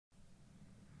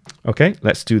Okay,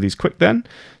 let's do these quick then.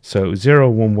 So 0,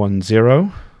 1, 1,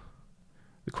 0.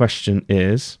 The question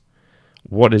is,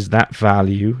 what is that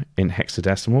value in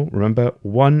hexadecimal? Remember,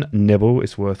 one nibble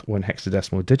is worth one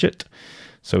hexadecimal digit.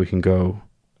 So we can go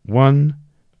 1,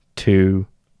 2,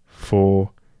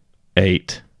 4,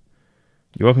 8.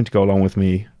 You're welcome to go along with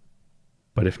me,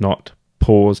 but if not,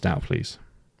 pause now, please.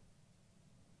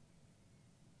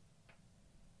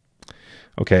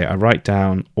 Okay, I write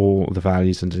down all the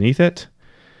values underneath it.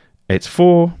 It's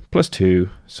 4 plus 2,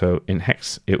 so in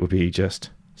hex it would be just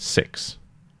 6.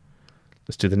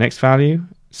 Let's do the next value.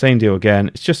 Same deal again,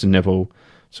 it's just a nibble.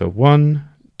 So 1,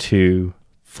 2,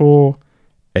 4,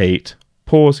 8.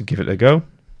 Pause and give it a go.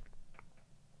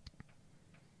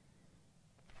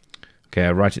 Okay,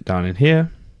 I write it down in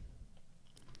here.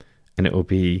 And it will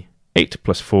be 8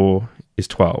 plus 4 is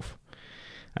 12.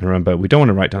 And remember, we don't want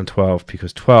to write down 12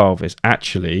 because 12 is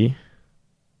actually,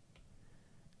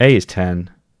 A is 10,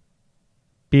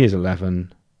 B is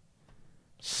 11,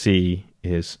 C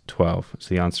is 12.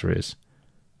 So the answer is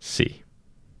C.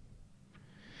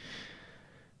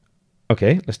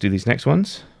 Okay, let's do these next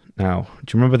ones. Now,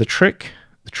 do you remember the trick?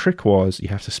 The trick was you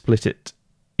have to split it.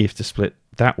 You have to split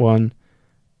that one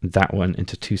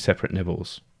into two separate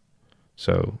nibbles.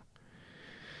 So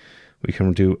we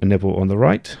can do a nibble on the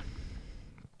right,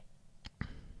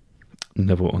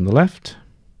 nibble on the left,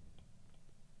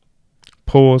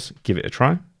 pause, give it a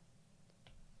try.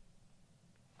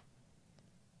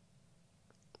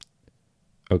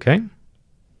 Okay.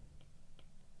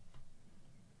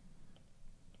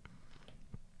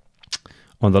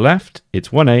 On the left,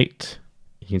 it's 1, 8.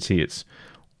 You can see it's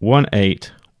 1,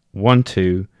 8, 1,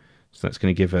 2. So that's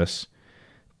going to give us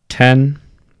 10.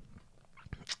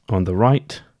 On the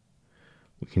right,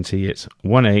 we can see it's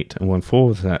 1, 8 and 1,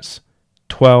 4. So that's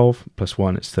 12 plus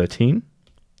 1 is 13.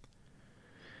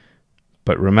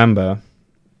 But remember,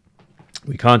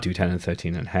 we can't do 10 and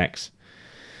 13 in hex.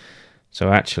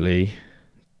 So actually,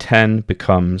 10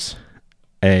 becomes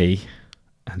A,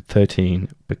 and 13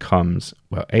 becomes,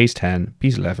 well, A is 10, B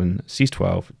is 11, C is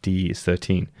 12, D is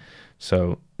 13.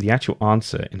 So the actual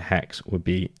answer in hex would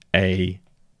be A,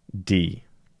 D.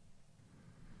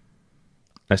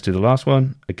 Let's do the last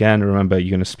one. Again, remember,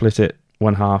 you're going to split it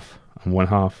 1/2 and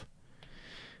 1/2.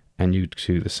 And you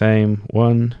do the same.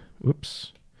 We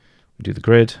do the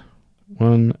grid.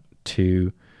 1,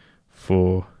 2,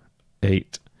 4,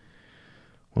 8.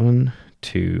 1,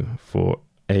 2, 4,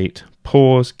 8.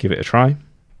 Pause, give it a try.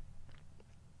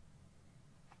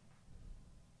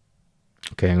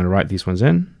 Okay, I'm going to write these ones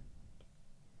in.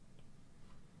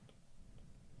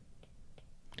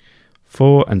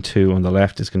 4 and 2 on the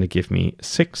left is going to give me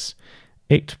 6.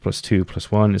 8 plus 2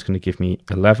 plus 1 is going to give me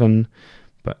 11.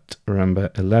 But remember,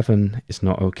 11 is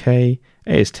not okay.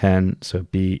 A is 10, so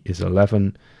B is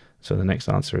 11. So the next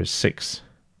answer is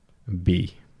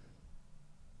 6B.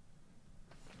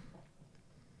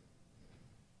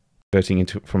 Converting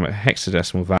into from a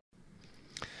hexadecimal value.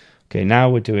 Okay, now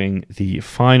we're doing the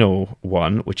final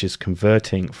one, which is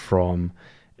converting from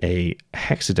a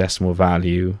hexadecimal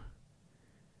value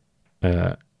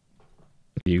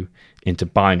into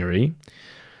binary.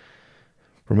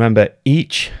 Remember,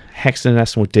 each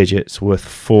hexadecimal digit's worth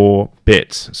 4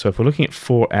 bits. So if we're looking at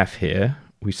 4F here,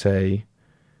 we say,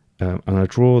 I'm going to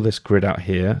draw this grid out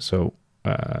here. So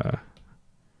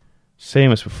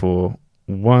same as before,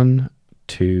 1,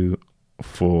 2,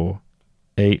 4,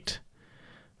 8.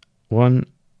 1,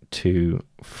 2,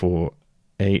 4,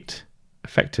 8.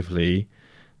 Effectively,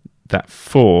 that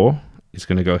 4 is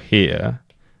going to go here,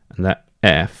 and that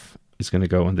F is going to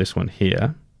go on this one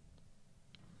here.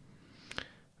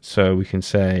 So we can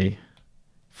say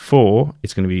 4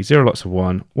 is going to be 0 lots of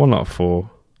 1, 1 lot of 4,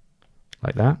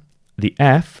 like that. The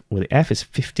F, well, the F is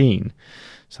 15.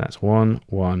 So that's 1,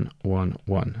 1, 1,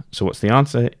 1. So what's the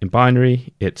answer in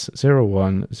binary? It's 0,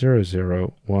 1, 0,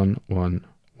 0, 1, 1,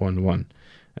 1, 1.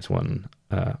 That's one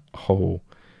whole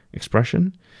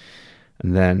expression.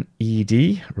 And then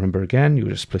ED, remember again, you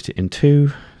would just split it in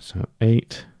 2. So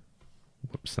 8,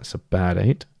 whoops, that's a bad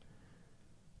 8.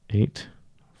 8,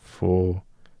 4,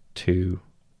 2,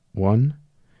 1.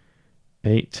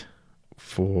 8,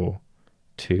 4,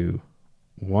 2,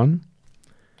 1.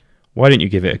 Why don't you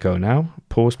give it a go now?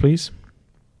 Pause, please.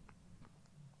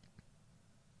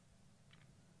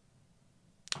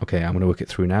 Okay, I'm going to work it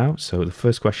through now. So the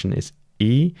first question is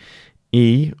E.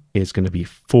 E is going to be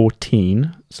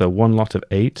 14. So one lot of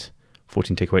 8.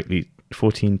 14 take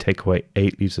away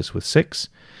 8 leaves us with 6.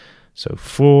 So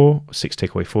 4, 6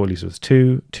 take away 4 leaves us with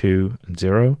 2, 2, and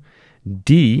 0.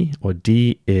 D, or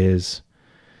D is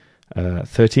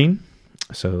 13.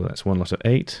 So that's one lot of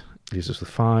 8. Leaves us with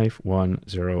 5, 1,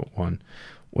 0, 1.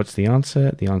 What's the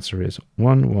answer? The answer is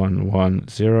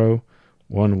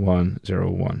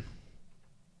 11101101.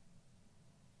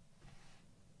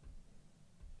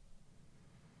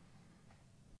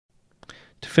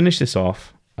 To finish this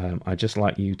off, I'd just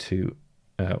like you to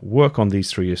work on these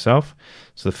through yourself.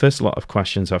 So the first lot of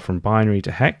questions are from binary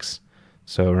to hex.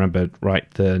 So remember,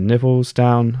 write the nibbles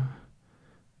down.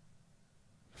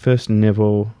 First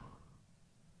nibble,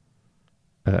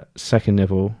 second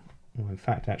nibble. Well, in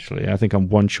fact, actually, I think I'm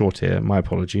one short here. My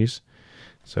apologies.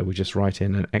 So we just write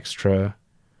in an extra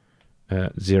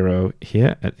 0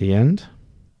 here at the end.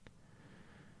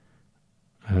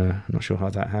 I'm not sure how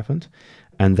that happened.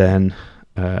 And then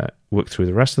work through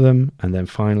the rest of them. And then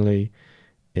finally,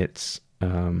 it's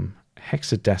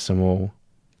hexadecimal.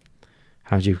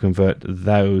 How do you convert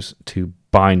those to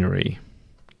binary?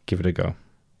 Give it a go.